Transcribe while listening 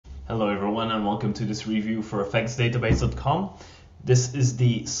Hello everyone and welcome to this review for effectsdatabase.com. This is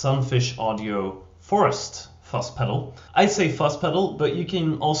the Sunfish Audio Forest Fuzz pedal. I say fuzz pedal, but you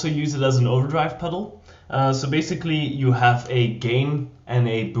can also use it as an overdrive pedal. So basically you have a gain and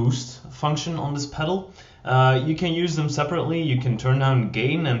a boost function on this pedal. You can use them separately. You can turn down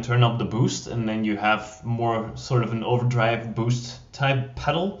gain and turn up the boost, and then you have more sort of an overdrive boost type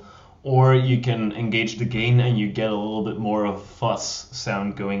pedal. Or you can engage the gain and you get a little bit more of fuzz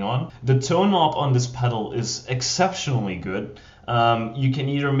sound going on. The tone knob on this pedal is exceptionally good. You can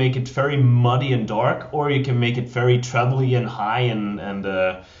either make it very muddy and dark, or you can make it very trebly and high and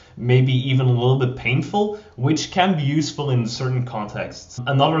maybe even a little bit painful, which can be useful in certain contexts.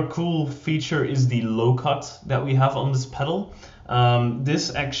 Another cool feature is the low cut that we have on this pedal.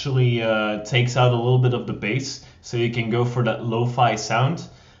 This actually takes out a little bit of the bass, so you can go for that lo-fi sound.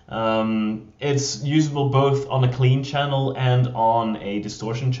 It's usable both on a clean channel and on a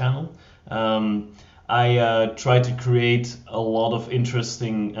distortion channel. I try to create a lot of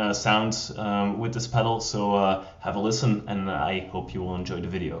interesting sounds with this pedal, so have a listen and I hope you will enjoy the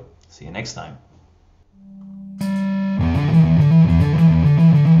video. See you next time.